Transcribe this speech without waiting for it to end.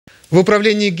В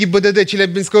управлении ГИБДД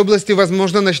Челябинской области,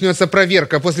 возможно, начнется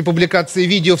проверка после публикации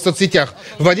видео в соцсетях.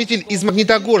 Водитель из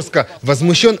Магнитогорска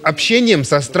возмущен общением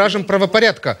со стражем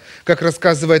правопорядка. Как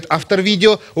рассказывает автор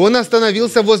видео, он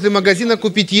остановился возле магазина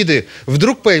купить еды.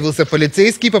 Вдруг появился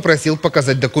полицейский и попросил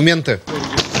показать документы.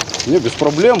 Не, без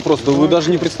проблем, просто вы даже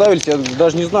не представились, я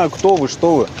даже не знаю, кто вы,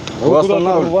 что вы. Вы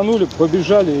куда-то рванули,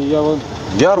 побежали,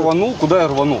 Я рванул? Куда я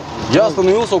рванул? Я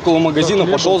остановился около магазина,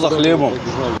 пошел за хлебом.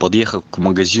 Подъехав к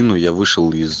магазину, я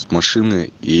вышел из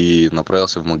машины и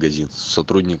направился в магазин.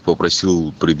 Сотрудник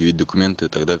попросил предъявить документы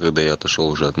тогда, когда я отошел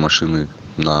уже от машины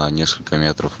на несколько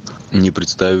метров. Не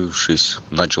представившись,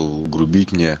 начал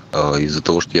грубить мне из-за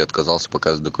того, что я отказался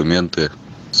показывать документы,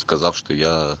 сказав, что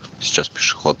я сейчас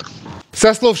пешеход.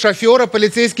 Со слов шофера,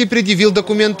 полицейский предъявил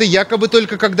документы якобы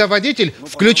только когда водитель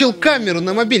включил камеру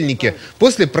на мобильнике.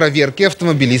 После проверки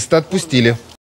автомобилиста отпустили.